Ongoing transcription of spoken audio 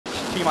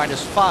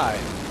T-minus 5,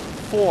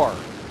 4,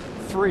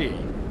 3,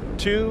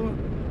 2,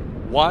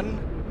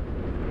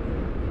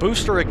 1.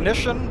 Booster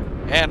ignition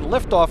and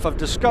liftoff of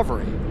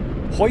Discovery,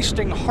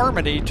 hoisting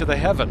harmony to the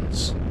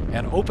heavens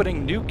and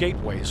opening new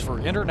gateways for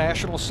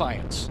international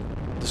science.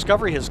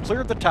 Discovery has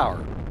cleared the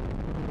tower.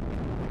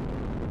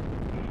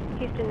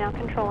 Houston now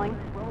controlling.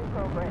 Roll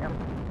program.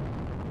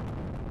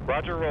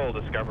 Roger, roll,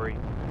 Discovery.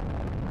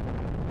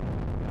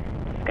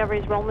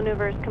 Discovery's roll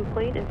maneuver is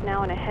complete. Is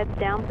now in a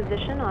heads-down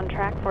position on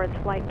track for its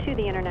flight to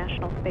the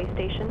International Space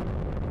Station.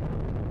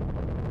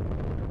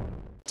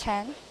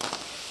 10.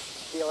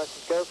 CLS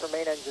is go for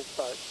main engine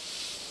start.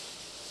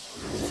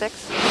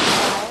 6,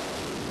 5,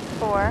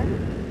 4,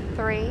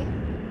 3,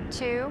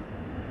 2,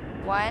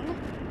 1.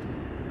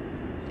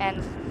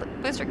 And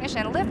booster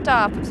ignition and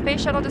liftoff of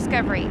Space Shuttle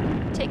Discovery,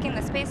 taking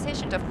the space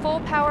station to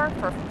full power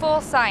for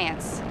full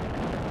science.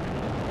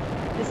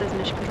 This is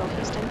Mission Control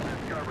Houston.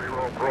 Discovery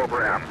roll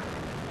program.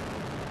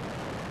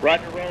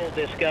 Roger, roll,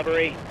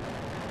 Discovery.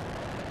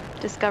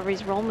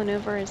 Discovery's roll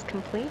maneuver is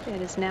complete.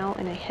 It is now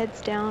in a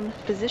heads-down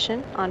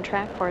position on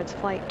track for its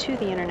flight to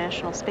the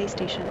International Space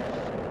Station.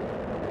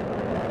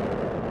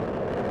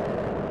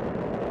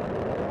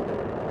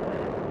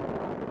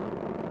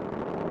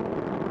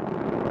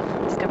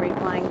 Discovery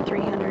flying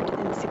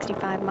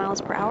 365 miles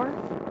per hour,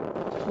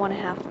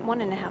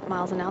 1.5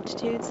 miles in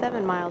altitude,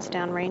 7 miles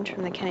downrange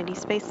from the Kennedy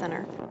Space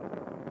Center.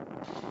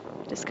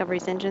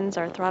 Discovery's engines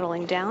are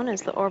throttling down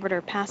as the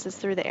orbiter passes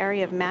through the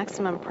area of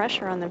maximum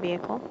pressure on the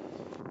vehicle.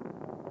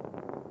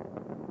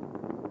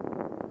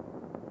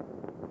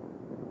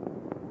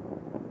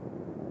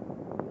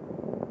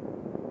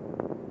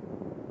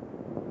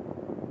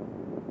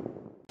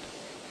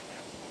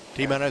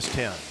 T-minus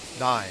 10,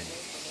 9,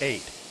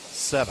 8,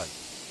 7,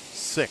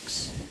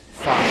 6,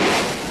 5,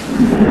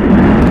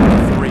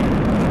 3, 2,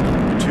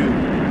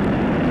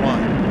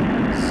 1,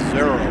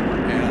 0,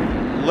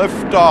 and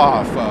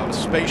liftoff of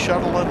Space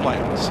Shuttle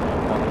Atlantis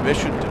on a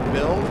mission to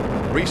build,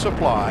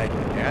 resupply,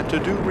 and to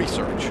do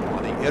research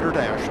on the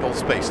International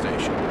Space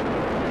Station.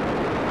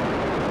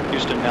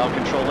 Houston now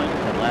controlling.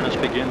 Atlantis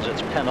begins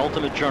its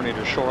penultimate journey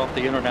to shore up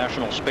the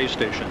International Space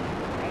Station.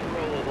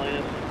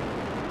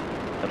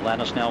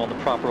 Atlantis now in the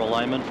proper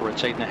alignment for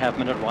its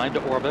 8.5-minute ride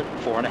to orbit,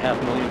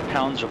 4.5 million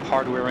pounds of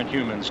hardware and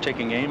humans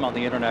taking aim on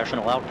the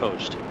International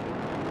Outpost.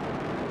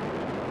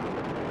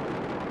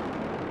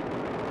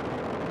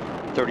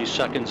 30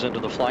 seconds into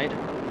the flight,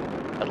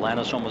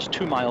 Atlantis almost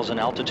 2 miles in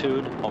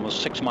altitude,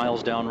 almost 6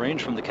 miles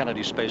downrange from the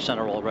Kennedy Space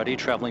Center already,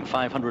 traveling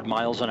 500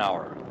 miles an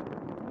hour.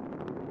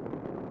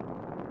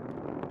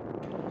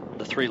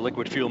 The 3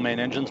 liquid fuel main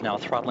engines now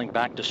throttling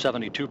back to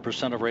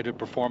 72% of rated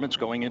performance,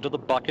 going into the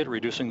bucket,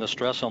 reducing the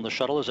stress on the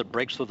shuttle as it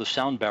breaks through the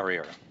sound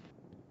barrier.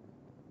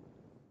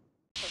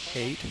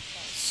 8,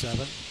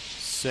 7,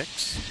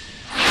 6,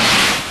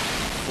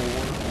 4,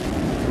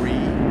 3,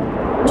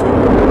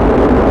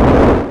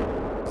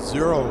 2,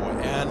 0,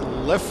 and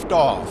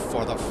liftoff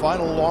for the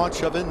final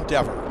launch of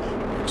Endeavour,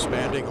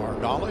 expanding our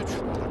knowledge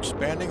while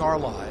expanding our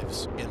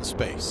lives in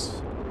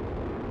space.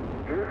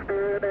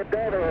 Houston,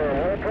 Endeavour,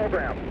 roll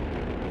program.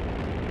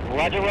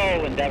 Roger,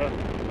 roll, Endeavour.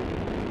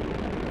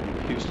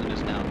 Houston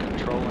is now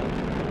controlling.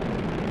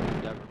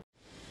 Endeavour.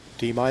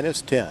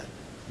 T-minus 10,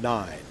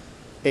 9,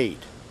 8,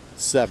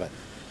 7,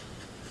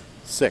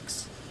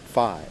 6,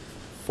 5,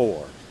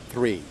 4,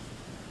 3,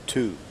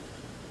 2,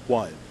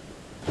 1.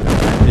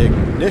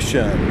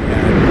 Ignition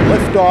and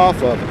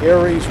liftoff of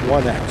Ares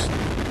 1X,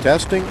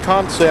 testing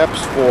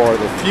concepts for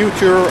the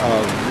future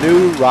of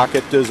new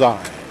rocket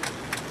design.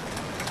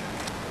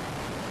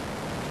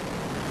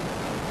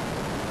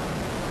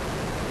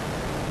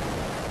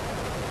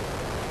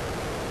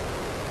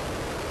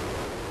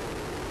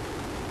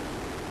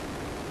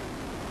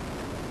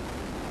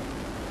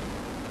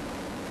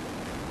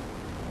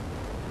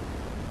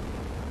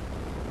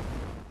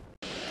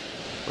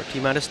 We're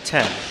T-minus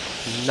 10,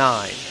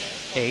 9,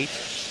 8,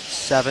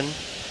 7,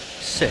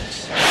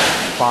 6,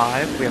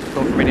 5. We have to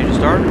go for main engine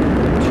start.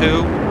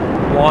 2,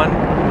 1,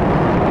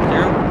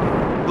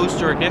 0.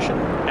 Booster ignition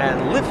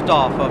and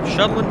liftoff of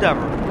Shuttle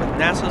Endeavour with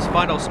NASA's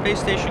final space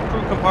station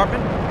crew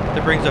compartment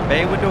that brings a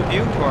bay window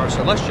view to our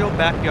celestial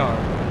backyard.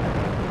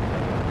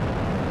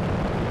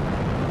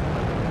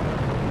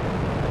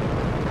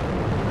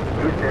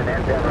 Houston,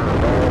 Endeavour,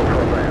 roll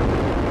program.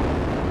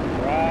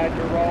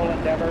 Roger, roll,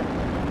 Endeavour.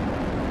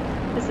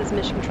 This is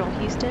Mission Control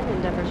Houston.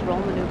 Endeavour's roll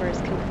maneuver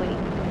is complete.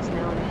 It is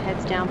now in a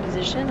heads-down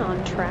position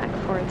on track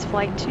for its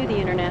flight to the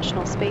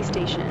International Space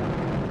Station.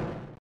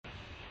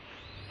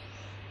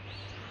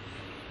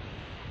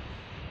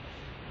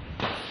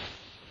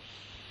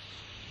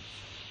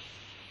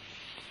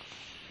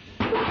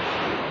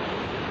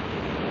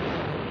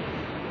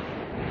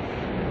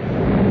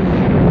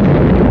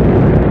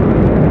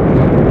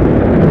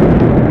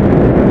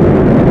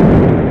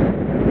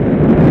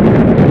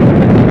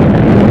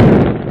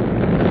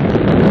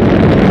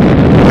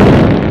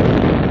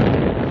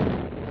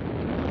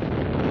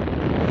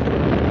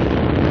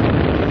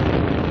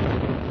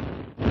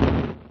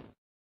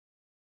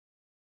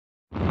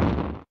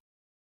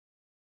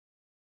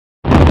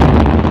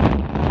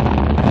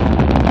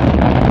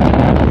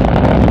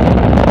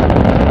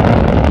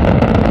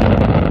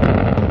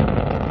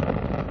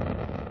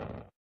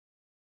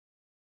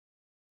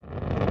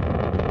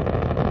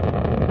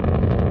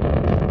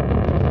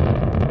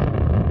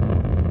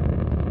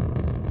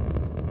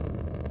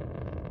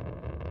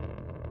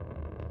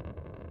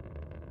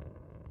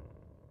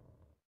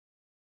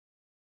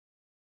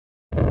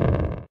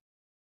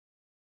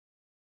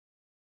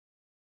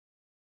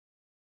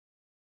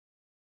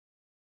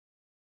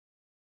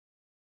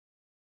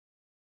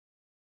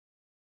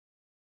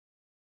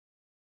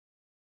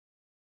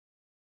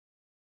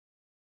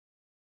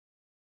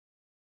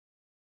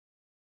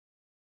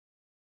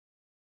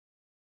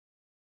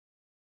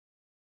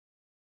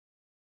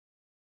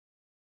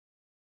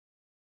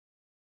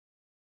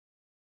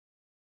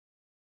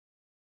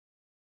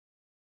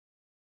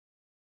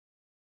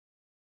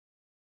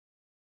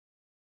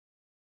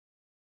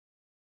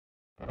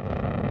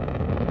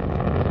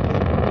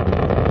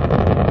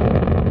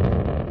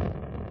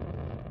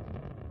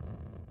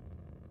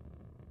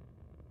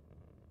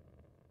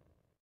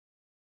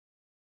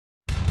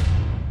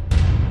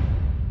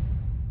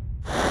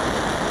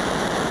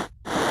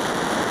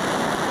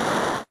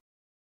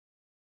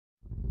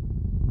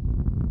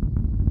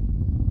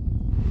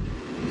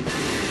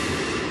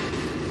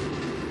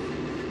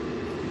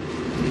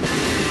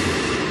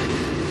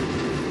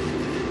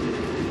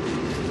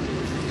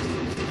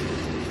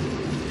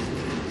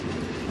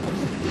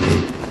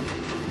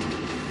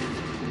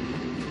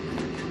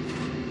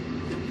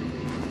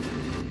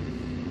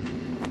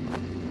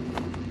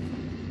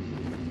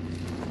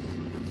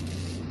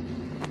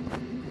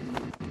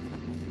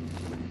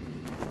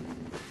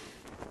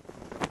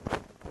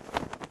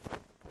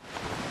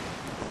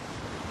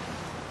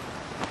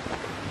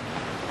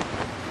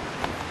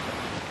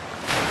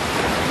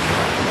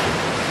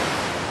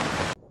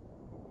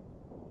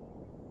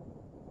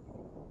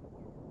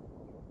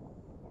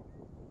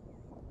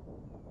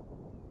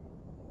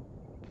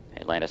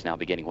 Atlantis now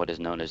beginning what is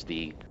known as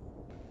the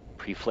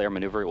pre-flare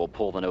maneuver. It will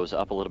pull the nose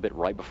up a little bit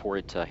right before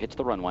it hits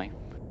the runway.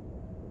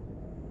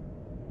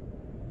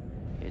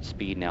 Its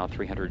speed now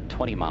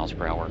 320 miles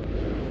per hour.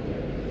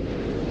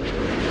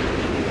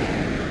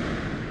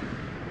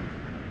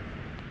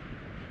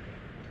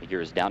 The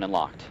gear is down and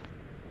locked.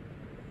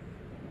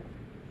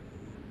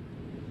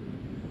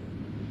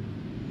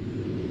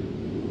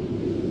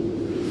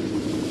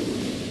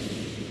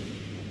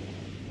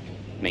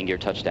 Main gear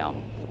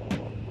touchdown.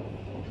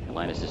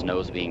 Atlantis'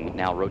 nose being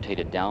now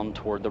rotated down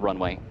toward the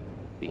runway.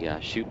 The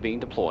chute being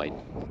deployed.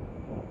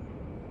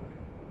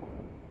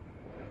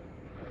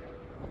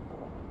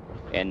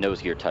 And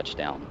nose gear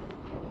touchdown.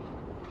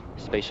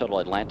 Space Shuttle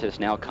Atlantis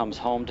now comes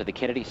home to the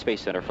Kennedy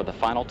Space Center for the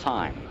final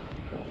time.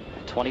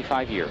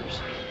 25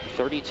 years,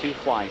 32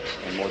 flights,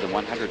 and more than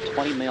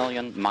 120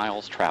 million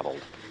miles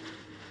traveled.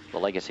 The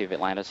legacy of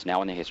Atlantis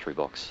now in the history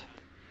books.